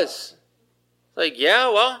it was. Like,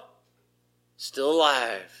 still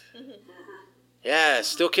alive. Yeah,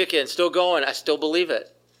 still kicking, still going. I still believe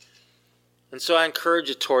it. And so I encourage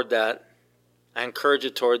you toward that.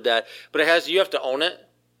 But you have to own it.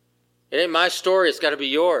 It ain't my story. It's got to be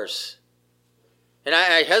yours. And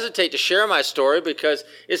I hesitate to share my story because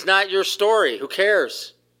it's not your story. Who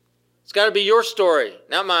cares? It's got to be your story,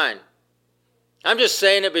 not mine. I'm just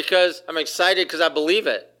saying it because I'm excited because I believe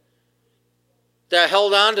it. That I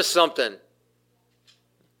held on to something.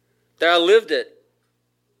 That I lived it.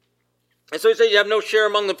 And so he said you have no share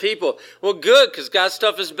among the people. Well, good, because God's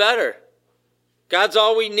stuff is better. God's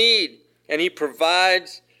all we need. And he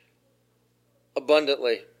provides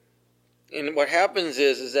abundantly. And what happens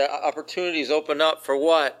is that opportunities open up for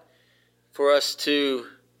what? For us to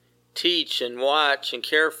teach and watch and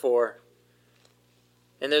care for.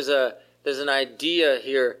 And there's an idea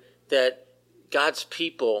here that God's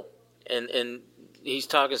people, and he's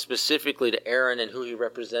talking specifically to Aaron and who he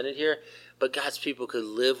represented here, but God's people could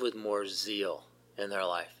live with more zeal in their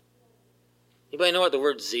life. Anybody know what the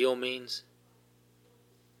word zeal means?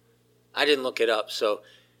 I didn't look it up, so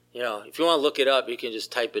if you want to look it up, you can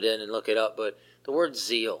just type it in and look it up. But the word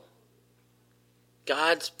zeal.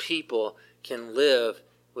 God's people can live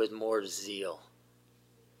with more zeal.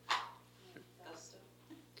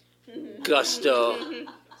 Gusto.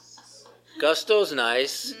 Gusto's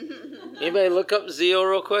nice. Anybody look up zeal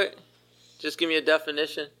real quick? Just give me a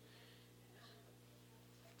definition.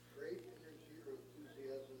 Great energy or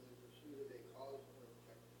enthusiasm in pursuit of a cause or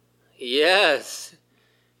objective. Yes.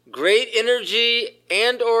 Great energy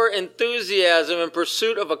and or enthusiasm in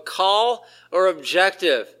pursuit of a call or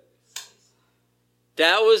objective.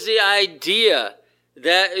 That was the idea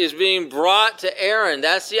that is being brought to Aaron.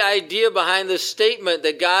 That's the idea behind the statement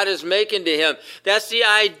that God is making to him. That's the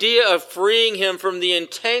idea of freeing him from the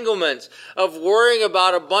entanglements of worrying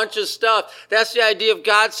about a bunch of stuff. That's the idea of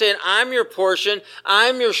God saying, I'm your portion,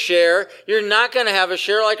 I'm your share. You're not going to have a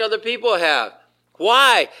share like other people have.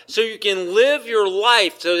 Why? So you can live your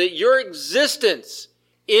life so that your existence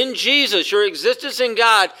in Jesus, your existence in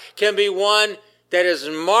God, can be one that is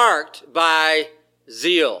marked by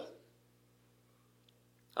zeal.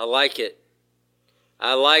 I like it.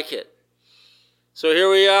 So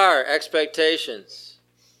here we are, expectations.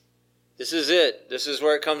 This is it. This is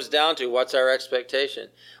where it comes down to. What's our expectation?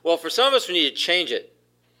 Well, for some of us, we need to change it.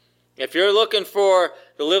 If you're looking to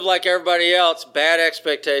live like everybody else, bad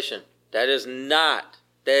expectation. That is not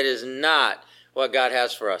what God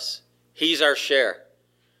has for us. He's our share,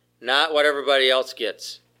 not what everybody else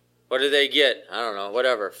gets. What do they get? I don't know,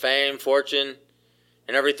 whatever. Fame, fortune,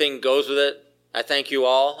 and everything goes with it. I thank you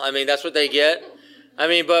all. That's what they get.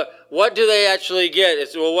 But what do they actually get?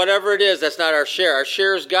 It's, whatever it is, that's not our share. Our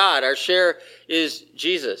share is God. Our share is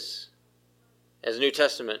Jesus as a New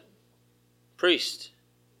Testament priest,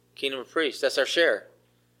 kingdom of priests. That's our share.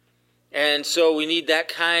 And so we need that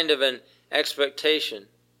kind of an expectation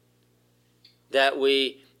that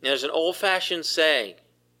there's an old-fashioned saying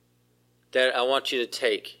that I want you to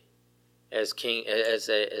take as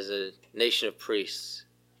a nation of priests,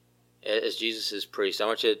 as Jesus' priest. I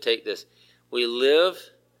want you to take this. We live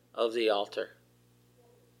of the altar.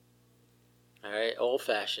 All right,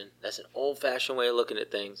 old-fashioned. That's an old-fashioned way of looking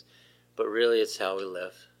at things. But really, it's how we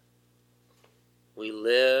live. We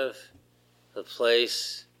live the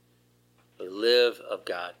place, we live of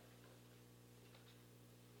God.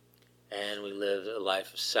 And we live a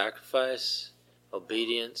life of sacrifice,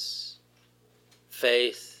 obedience,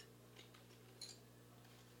 faith.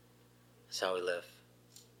 That's how we live.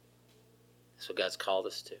 That's what God's called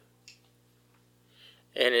us to.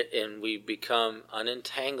 And we become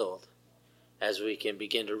unentangled as we can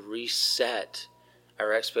begin to reset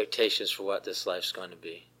our expectations for what this life's going to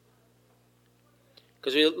be.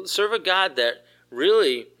 Because we serve a God that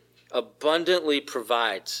really abundantly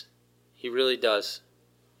provides. He really does.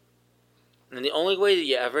 And the only way that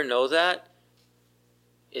you ever know that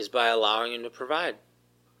is by allowing Him to provide.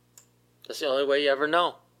 That's the only way you ever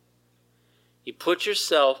know. You put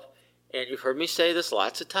yourself, and you've heard me say this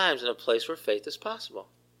lots of times, in a place where faith is possible.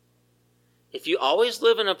 If you always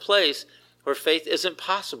live in a place where faith isn't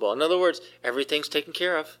possible, in other words, everything's taken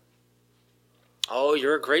care of. Oh,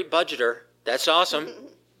 you're a great budgeter. That's awesome.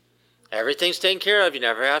 Everything's taken care of. You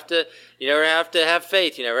never have to have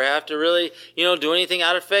faith. You never have to really, do anything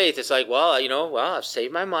out of faith. It's like, I've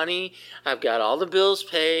saved my money. I've got all the bills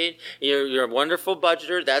paid. You're a wonderful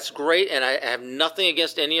budgeter. That's great. And I have nothing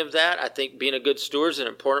against any of that. I think being a good steward is an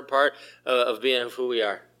important part of being who we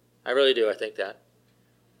are. I really do. I think that.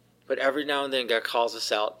 But every now and then God calls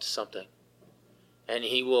us out to something. And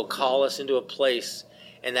He will call us into a place.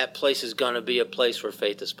 And that place is going to be a place where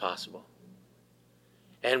faith is possible.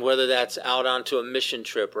 And whether that's out onto a mission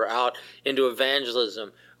trip or out into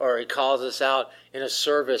evangelism, or He calls us out in a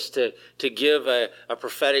service to give a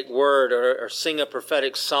prophetic word or sing a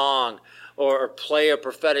prophetic song or play a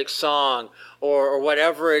prophetic song or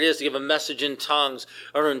whatever it is, to give a message in tongues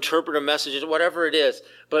or interpret a message, whatever it is.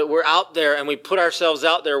 But we're out there and we put ourselves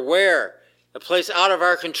out there where? A place out of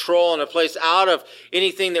our control and a place out of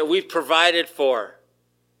anything that we've provided for.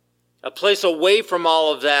 A place away from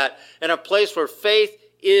all of that and a place where faith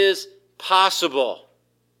is possible.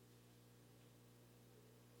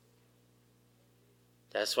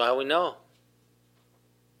 That's why we know.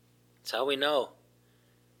 That's how we know.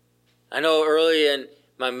 I know early in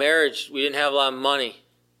my marriage, we didn't have a lot of money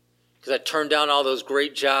because I turned down all those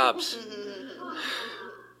great jobs.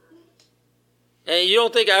 And you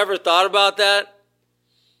don't think I ever thought about that?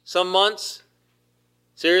 Some months?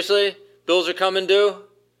 Seriously? Bills are coming due?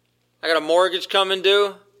 I got a mortgage coming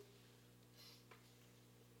due?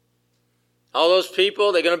 All those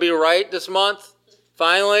people, they're going to be right this month?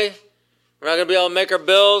 Finally? We're not going to be able to make our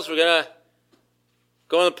bills? We're going to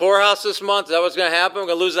go in the poorhouse this month? Is that what's going to happen? We're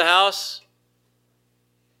going to lose the house?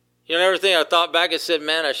 Everything I thought back and said,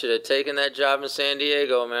 man, I should have taken that job in San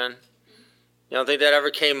Diego, man. You don't think that ever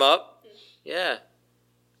came up? Yeah.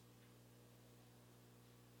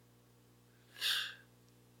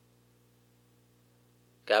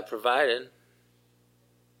 God provided.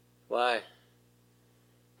 Why?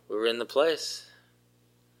 We were in the place.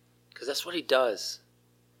 Because that's what He does.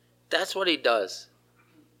 That's what He does.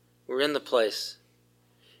 We're in the place.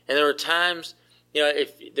 And there were times,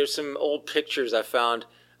 if there's some old pictures I found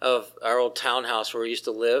of our old townhouse where we used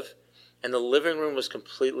to live, and the living room was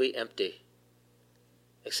completely empty.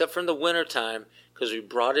 Except for in the wintertime, because we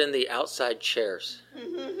brought in the outside chairs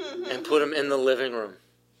and put them in the living room.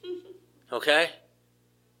 Okay?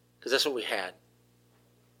 Because that's what we had.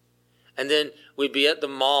 And then we'd be at the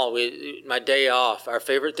mall. My day off. Our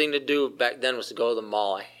favorite thing to do back then was to go to the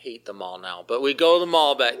mall. I hate the mall now. But we'd go to the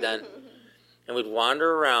mall back then. And we'd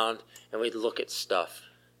wander around and we'd look at stuff.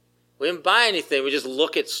 We didn't buy anything. We just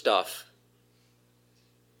look at stuff.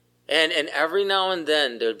 And every now and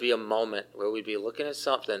then there'd be a moment where we'd be looking at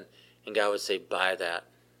something and God would say, buy that.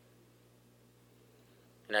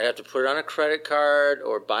 And I'd have to put it on a credit card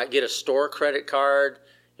or get a store credit card,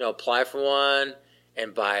 apply for one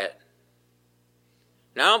and buy it.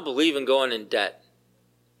 Now I don't believe in going in debt.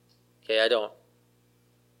 Okay, I don't.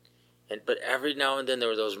 But every now and then there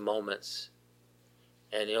were those moments.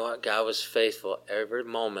 And you know what? God was faithful. Every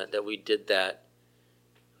moment that we did that,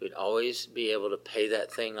 we'd always be able to pay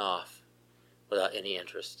that thing off without any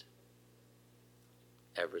interest.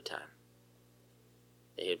 Every time.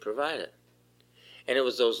 He had provided. And it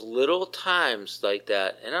was those little times like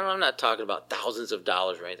that. And I'm not talking about thousands of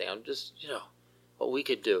dollars or anything. I'm just, what we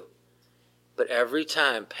could do. But every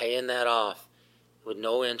time paying that off with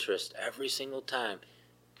no interest, every single time,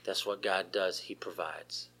 that's what God does. He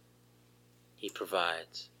provides. He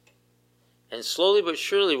provides. And slowly but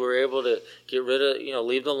surely we're able to get rid of,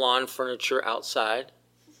 leave the lawn furniture outside.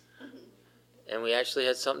 And we actually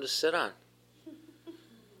had something to sit on.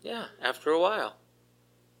 Yeah, after a while.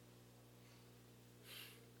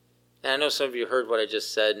 And I know some of you heard what I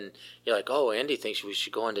just said, and you're like, oh, Andy thinks we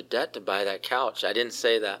should go into debt to buy that couch. I didn't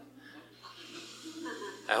say that.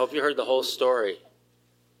 I hope you heard the whole story.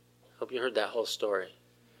 Hope you heard that whole story.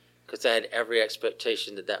 Because I had every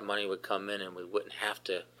expectation that that money would come in and we wouldn't have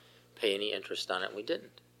to pay any interest on it, and we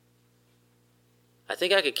didn't. I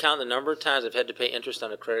think I could count the number of times I've had to pay interest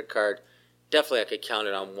on a credit card. Definitely I could count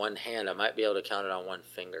it on one hand. I might be able to count it on one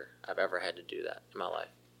finger. I've ever had to do that in my life.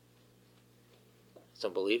 I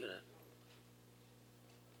don't believe in it.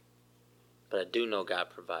 But I do know God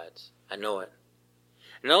provides. I know it.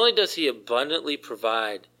 Not only does he abundantly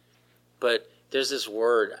provide, but there's this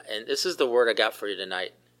word, and this is the word I got for you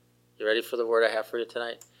tonight. You ready for the word I have for you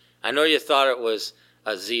tonight? I know you thought it was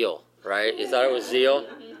a zeal, right? You thought it was zeal?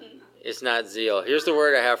 It's not zeal. Here's the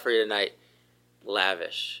word I have for you tonight.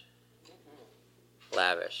 Lavish.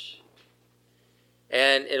 Lavish.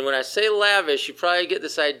 And when I say lavish, you probably get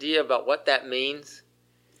this idea about what that means.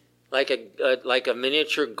 Like a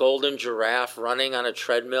miniature golden giraffe running on a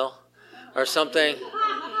treadmill or something.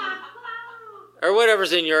 Or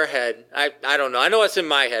whatever's in your head. I don't know. I know what's in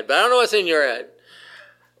my head, but I don't know what's in your head.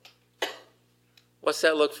 What's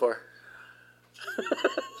that look for?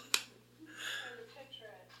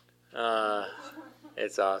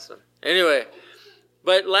 It's awesome. Anyway,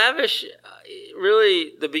 but lavish,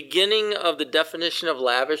 really, the beginning of the definition of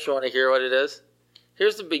lavish, you want to hear what it is?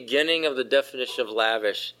 Here's the beginning of the definition of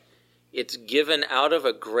lavish. It's given out of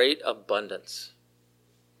a great abundance.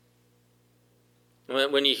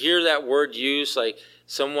 When you hear that word used, like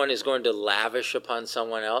someone is going to lavish upon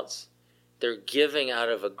someone else, they're giving out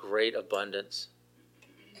of a great abundance.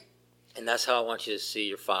 And that's how I want you to see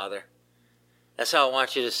your Father. That's how I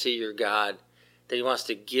want you to see your God, that he wants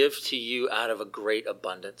to give to you out of a great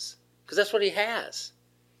abundance. Because that's what he has.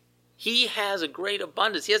 He has a great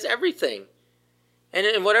abundance. He has everything.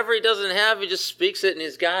 And whatever he doesn't have, he just speaks it and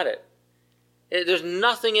he's got it. There's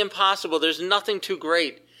nothing impossible. There's nothing too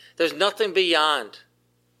great. There's nothing beyond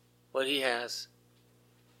what he has.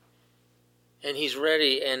 And he's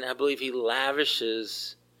ready, and I believe he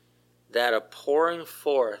lavishes that a pouring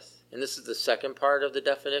forth. And this is the second part of the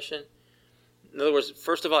definition. In other words,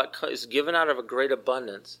 first of all, it's given out of a great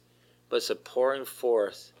abundance, but it's a pouring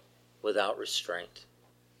forth without restraint.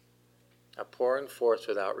 A pouring forth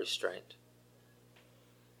without restraint.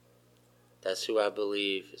 That's who I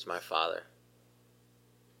believe is my Father.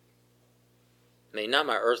 I mean, not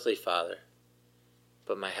my earthly Father,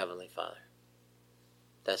 but my heavenly Father.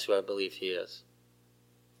 That's who I believe he is.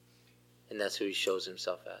 And that's who he shows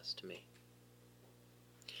himself as to me.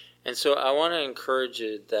 And so I want to encourage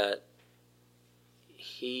you that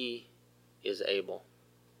he is able.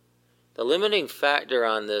 The limiting factor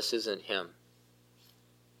on this isn't him.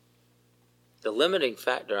 The limiting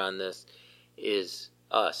factor on this is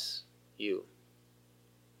us, you.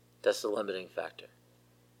 That's the limiting factor.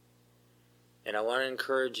 And I want to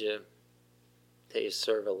encourage you that you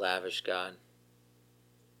serve a lavish God.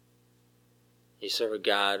 You serve a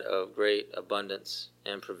God of great abundance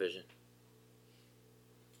and provision.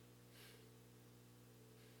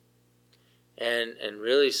 And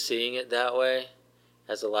really seeing it that way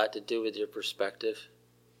has a lot to do with your perspective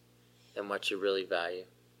and what you really value.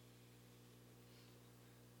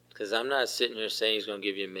 Because I'm not sitting here saying he's going to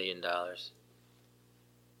give you $1 million.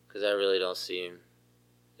 Because I really don't see him.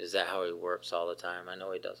 Is that how he works all the time? I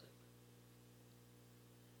know he doesn't.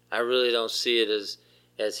 I really don't see it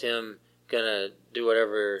as him going to do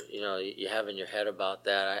whatever you have in your head about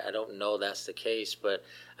that. I don't know that's the case, but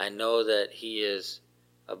I know that he is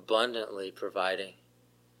abundantly providing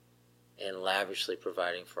and lavishly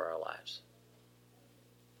providing for our lives.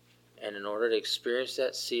 And in order to experience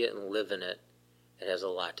that, see it, and live in it, it has a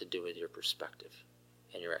lot to do with your perspective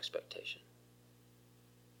and your expectation.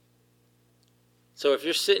 So if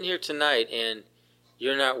you're sitting here tonight and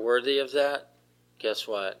you're not worthy of that, guess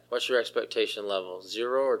what? What's your expectation level?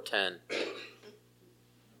 0 or 10?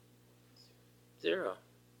 0.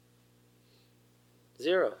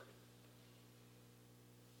 0.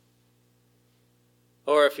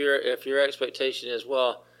 Or if your expectation is,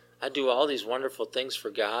 well, I do all these wonderful things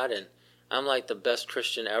for God and I'm like the best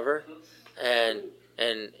Christian ever and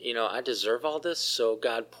I deserve all this, so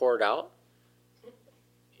God poured out.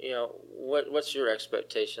 What's your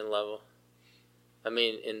expectation level? I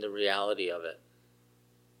mean, in the reality of it.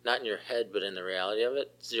 Not in your head, but in the reality of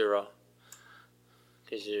it, 0.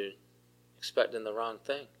 Because you're expecting the wrong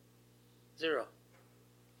thing. 0.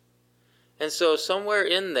 And so somewhere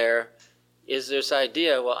in there is this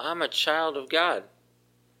idea, well, I'm a child of God.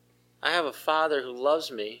 I have a Father who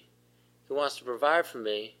loves me, who wants to provide for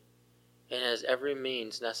me, and has every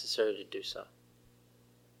means necessary to do so.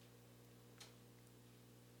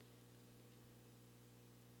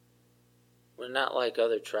 We're not like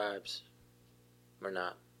other tribes. We're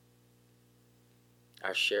not.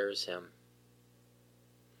 Our share is Him.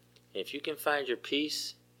 And if you can find your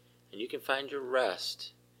peace, and you can find your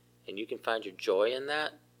rest, and you can find your joy in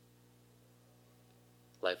that,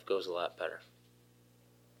 life goes a lot better.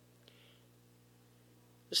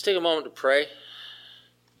 Let's take a moment to pray.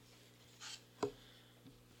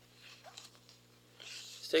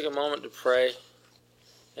 Let's take a moment to pray.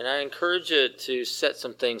 And I encourage you to set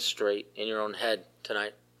some things straight in your own head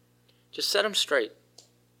tonight. Just set them straight.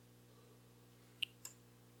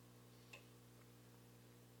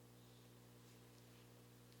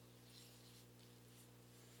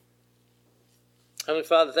 Heavenly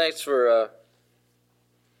Father, thanks for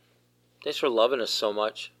loving us so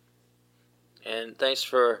much. And thanks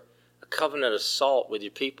for a covenant of salt with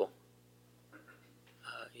your people.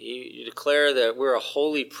 You declare that we're a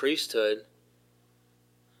holy priesthood.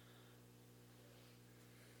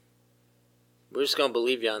 We're just going to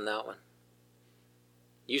believe you on that one.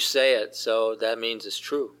 You say it, so that means it's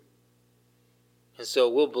true. And so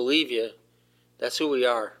we'll believe you. That's who we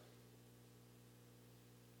are.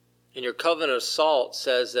 And your covenant of salt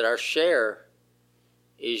says that our share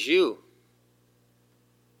is you.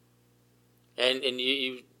 And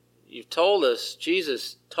you've told us,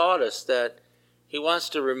 Jesus taught us that He wants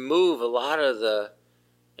to remove a lot of the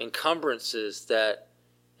encumbrances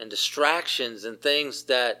and distractions and things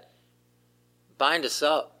that bind us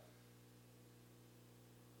up.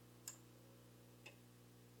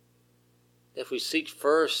 If we seek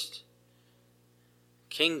first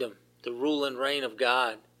kingdom, the rule and reign of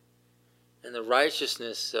God, and the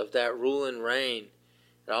righteousness of that rule and reign,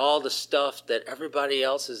 and all the stuff that everybody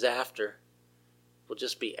else is after will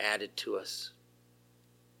just be added to us.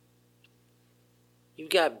 You've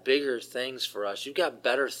got bigger things for us. You've got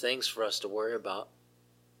better things for us to worry about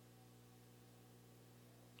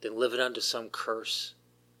than living under some curse.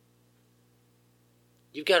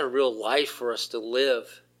 You've got a real life for us to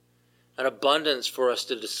live, an abundance for us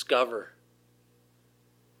to discover,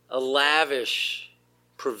 a lavish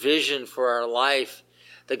provision for our life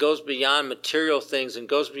that goes beyond material things and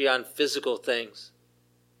goes beyond physical things,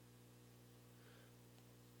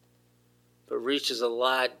 but reaches a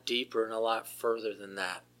lot deeper and a lot further than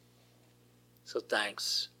that. So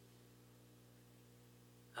thanks.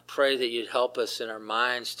 I pray that you'd help us in our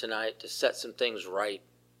minds tonight to set some things right,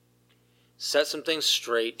 set some things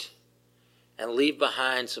straight, and leave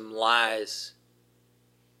behind some lies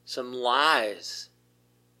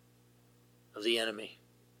of the enemy.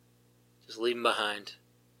 Just leave them behind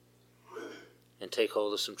and take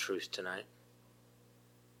hold of some truth tonight.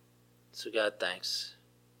 So God, thanks.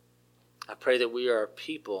 I pray that we are a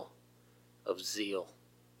people of zeal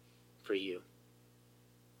for you.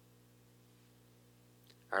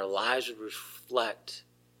 Our lives would reflect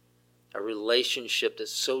a relationship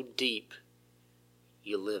that's so deep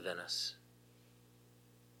you live in us.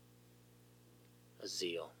 A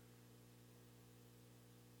zeal.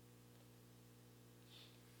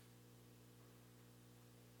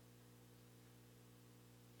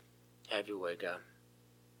 Have your way, God.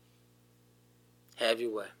 Have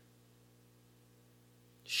your way.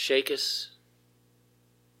 Shake us.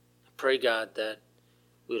 I pray, God, that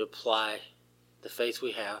we would apply the faith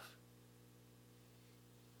we have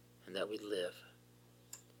and that we live.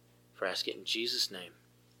 For I ask it in Jesus' name.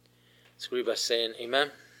 Let's agree by saying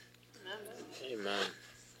amen. Amen.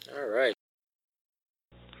 All right.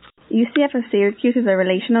 UCF of Syracuse is a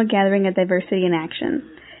relational gathering of diversity in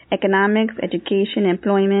action. Economics, education,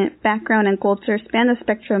 employment, background, and culture span the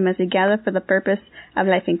spectrum as we gather for the purpose of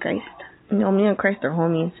life in Christ. You know, me and Christ are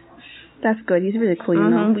homies. That's good. He's really cool, you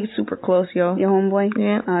know. We super close, yo. Your homeboy?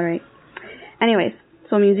 Yeah. All right. Anyways,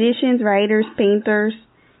 so musicians, writers, painters.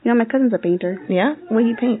 You know, my cousin's a painter. Yeah? What do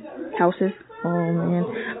you paint? Houses. Oh,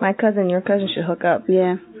 man. My cousin, your cousin should hook up.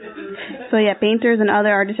 Yeah. So, yeah, painters and other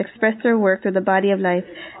artists express their work through the body of life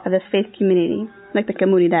of this faith community, like the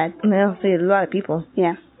comunidad. Yeah, see, there's a lot of people.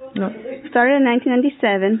 Yeah. No. Started in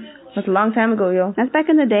 1997. That's a long time ago, yo. That's back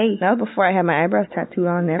in the day. That was before I had my eyebrows tattooed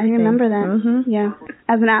on and everything. I remember that. Mm-hmm. Yeah.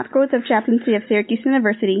 As an outgrowth of chaplaincy of Syracuse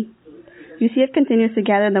University, UCF continues to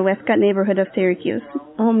gather in the Westcott neighborhood of Syracuse.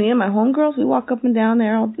 Oh, me and my homegirls, we walk up and down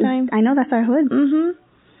there all the time. I know, that's our hood. Mm-hmm.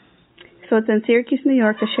 So it's in Syracuse, New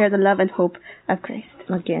York to share the love and hope of Christ.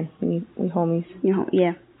 Again, we homies. You know,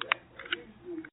 yeah.